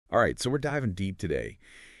All right, so we're diving deep today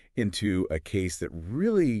into a case that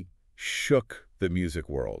really shook the music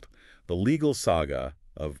world, the legal saga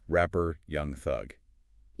of rapper Young Thug.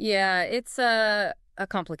 Yeah, it's a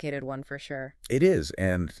complicated one for sure. It is,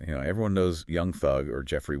 and everyone knows Young Thug, or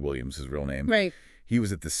Jeffrey Williams, his real name. Right. He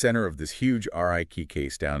was at the center of this huge RICO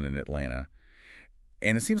case down in Atlanta.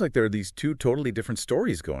 And it seems like there are these two totally different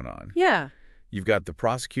stories going on. Yeah. You've got the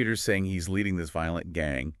prosecutors saying he's leading this violent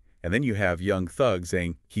gang, and then you have Young Thug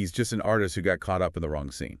saying he's just an artist who got caught up in the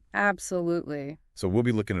wrong scene. Absolutely. So we'll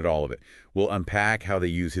be looking at all of it. We'll unpack how they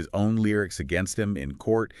use his own lyrics against him in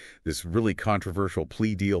court, this really controversial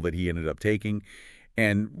plea deal that he ended up taking,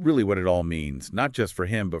 and really what it all means, not just for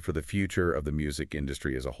him, but for the future of the music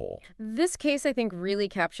industry as a whole. This case, I think, really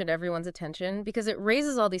captured everyone's attention because it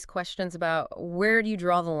raises all these questions about where do you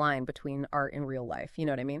draw the line between art and real life? You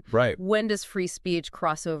know what I mean? Right. When does free speech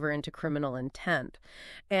cross over into criminal intent?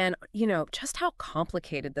 And, just how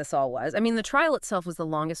complicated this all was. I mean, the trial itself was the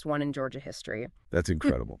longest one in Georgia history. That's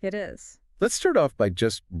incredible. It is. Let's start off by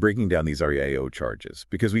just breaking down these RICO charges,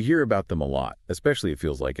 because we hear about them a lot, especially it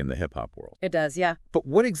feels like in the hip-hop world. It does, yeah. But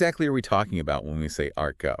what exactly are we talking about when we say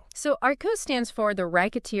RICO? So RICO stands for the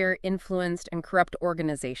Racketeer Influenced and Corrupt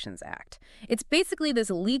Organizations Act. It's basically this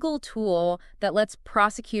legal tool that lets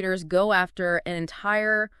prosecutors go after an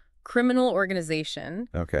entire criminal organization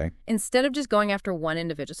instead of just going after one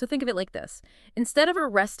individual. So think of it like this. Instead of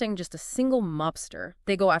arresting just a single mobster,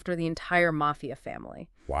 they go after the entire mafia family.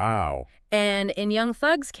 Wow. And in Young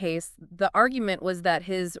Thug's case, the argument was that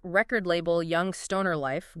his record label, Young Stoner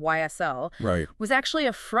Life, YSL, was actually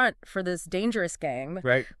a front for this dangerous gang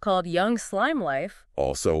called Young Slime Life.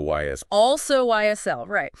 Also YSL. Also YSL,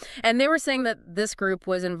 right. And they were saying that this group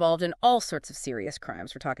was involved in all sorts of serious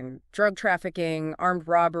crimes. We're talking drug trafficking, armed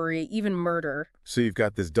robbery, even murder. So you've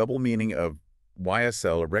got this double meaning of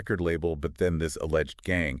YSL, a record label, but then this alleged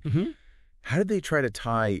gang. How did they try to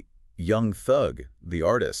tie Young Thug, the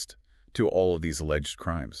artist, to all of these alleged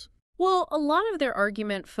crimes? Well, a lot of their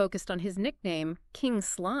argument focused on his nickname, King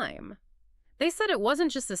Slime. They said it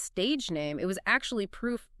wasn't just a stage name, it was actually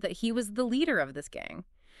proof that he was the leader of this gang.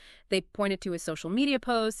 They pointed to his social media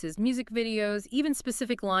posts, his music videos, even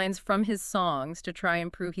specific lines from his songs to try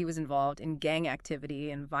and prove he was involved in gang activity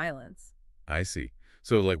and violence. I see.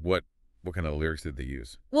 So, like, what kind of lyrics did they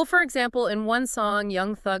use? Well, for example, in one song,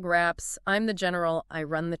 Young Thug raps, "I'm the general, I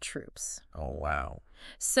run the troops." Oh, wow.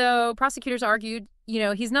 So prosecutors argued,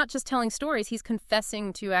 he's not just telling stories, he's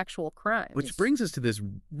confessing to actual crimes. Which brings us to this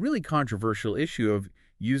really controversial issue of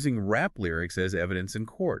using rap lyrics as evidence in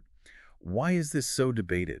court. Why is this so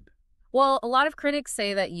debated? Well, a lot of critics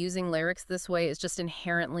say that using lyrics this way is just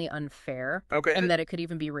inherently unfair, and that it could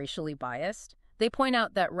even be racially biased. They point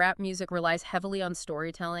out that rap music relies heavily on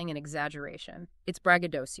storytelling and exaggeration. It's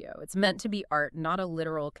braggadocio. It's meant to be art, not a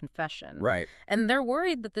literal confession. Right. And they're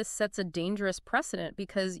worried that this sets a dangerous precedent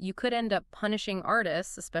because you could end up punishing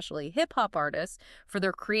artists, especially hip-hop artists, for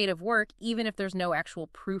their creative work, even if there's no actual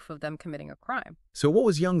proof of them committing a crime. So what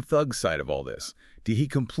was Young Thug's side of all this? Did he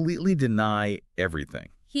completely deny everything?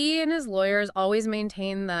 He and his lawyers always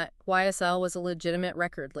maintained that YSL was a legitimate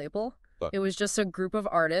record label. It was just a group of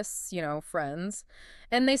artists, friends.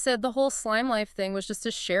 And they said the whole Slime Life thing was just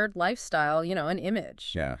a shared lifestyle, an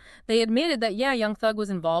image. Yeah. They admitted that, Young Thug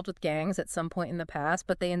was involved with gangs at some point in the past,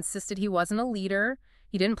 but they insisted he wasn't a leader.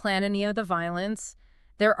 He didn't plan any of the violence.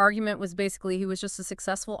 Their argument was basically he was just a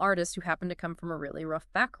successful artist who happened to come from a really rough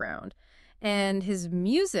background. And his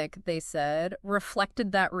music, they said,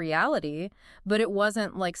 reflected that reality, but it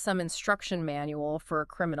wasn't like some instruction manual for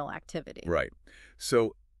criminal activity. Right.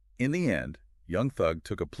 So in the end, Young Thug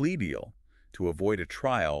took a plea deal to avoid a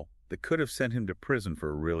trial that could have sent him to prison for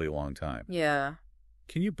a really long time. Yeah.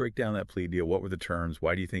 Can you break down that plea deal? What were the terms?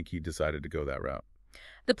 Why do you think he decided to go that route?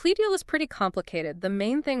 The plea deal was pretty complicated. The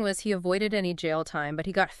main thing was he avoided any jail time, but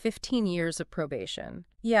he got 15 years of probation.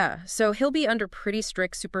 Yeah, so he'll be under pretty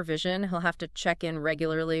strict supervision. He'll have to check in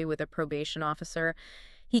regularly with a probation officer.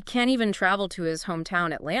 He can't even travel to his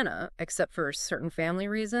hometown, Atlanta, except for certain family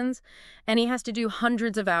reasons. And he has to do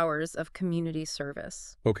hundreds of hours of community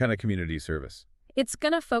service. What kind of community service? It's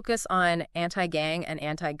going to focus on anti-gang and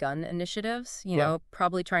anti-gun initiatives,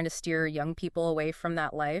 probably trying to steer young people away from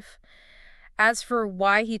that life. As for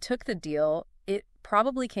why he took the deal, it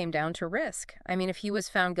probably came down to risk. I mean, if he was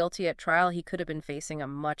found guilty at trial, he could have been facing a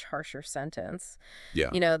much harsher sentence.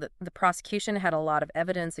 Yeah. The prosecution had a lot of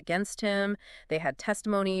evidence against him. They had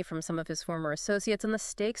testimony from some of his former associates, and the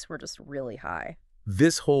stakes were just really high.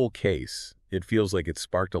 This whole case, it feels like it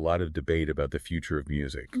sparked a lot of debate about the future of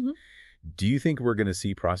music. Do you think we're going to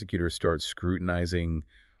see prosecutors start scrutinizing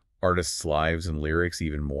artists' lives and lyrics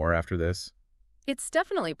even more after this? It's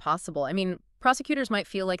definitely possible. I mean, prosecutors might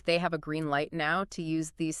feel like they have a green light now to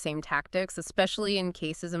use these same tactics, especially in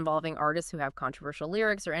cases involving artists who have controversial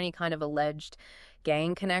lyrics or any kind of alleged gang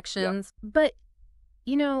Yeah. connections. But,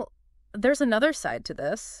 you know, there's another side to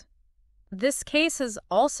this. This case has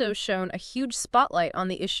also shown a huge spotlight on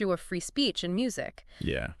the issue of free speech in music.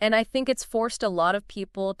 Yeah. And I think it's forced a lot of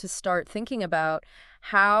people to start thinking about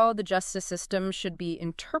how the justice system should be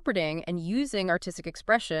interpreting and using artistic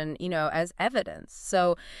expression, as evidence.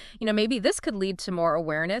 So, maybe this could lead to more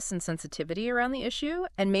awareness and sensitivity around the issue,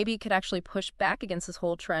 and maybe it could actually push back against this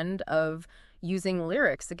whole trend of using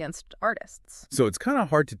lyrics against artists. So it's kind of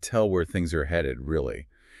hard to tell where things are headed, really.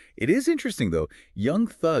 It is interesting, though. Young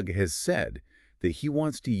Thug has said that he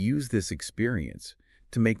wants to use this experience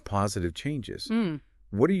to make positive changes. Hmm.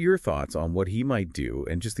 What are your thoughts on what he might do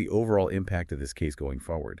and just the overall impact of this case going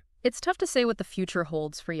forward? It's tough to say what the future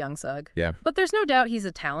holds for Young Thug. Yeah. But there's no doubt he's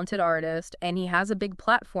a talented artist and he has a big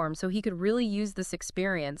platform, so he could really use this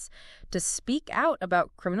experience to speak out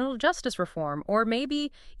about criminal justice reform or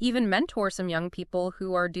maybe even mentor some young people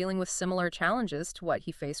who are dealing with similar challenges to what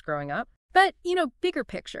he faced growing up. But, bigger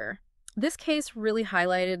picture, this case really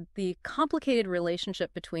highlighted the complicated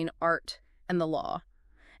relationship between art and the law.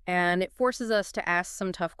 And it forces us to ask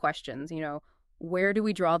some tough questions. Where do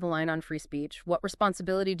we draw the line on free speech? What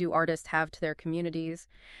responsibility do artists have to their communities?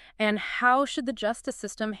 And how should the justice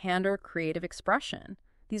system handle creative expression?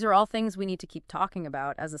 These are all things we need to keep talking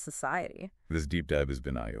about as a society. This deep dive has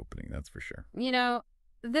been eye-opening, that's for sure.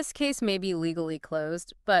 This case may be legally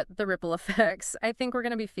closed, but the ripple effects, I think we're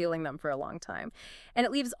going to be feeling them for a long time. And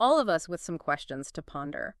it leaves all of us with some questions to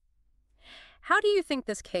ponder. How do you think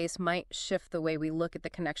this case might shift the way we look at the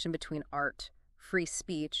connection between art, free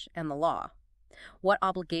speech, and the law? What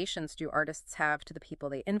obligations do artists have to the people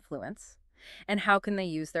they influence? And how can they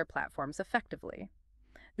use their platforms effectively?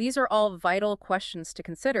 These are all vital questions to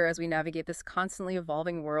consider as we navigate this constantly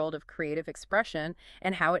evolving world of creative expression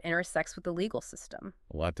and how it intersects with the legal system.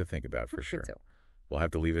 A lot to think about for Me sure. too. We'll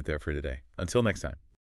have to leave it there for today. Until next time.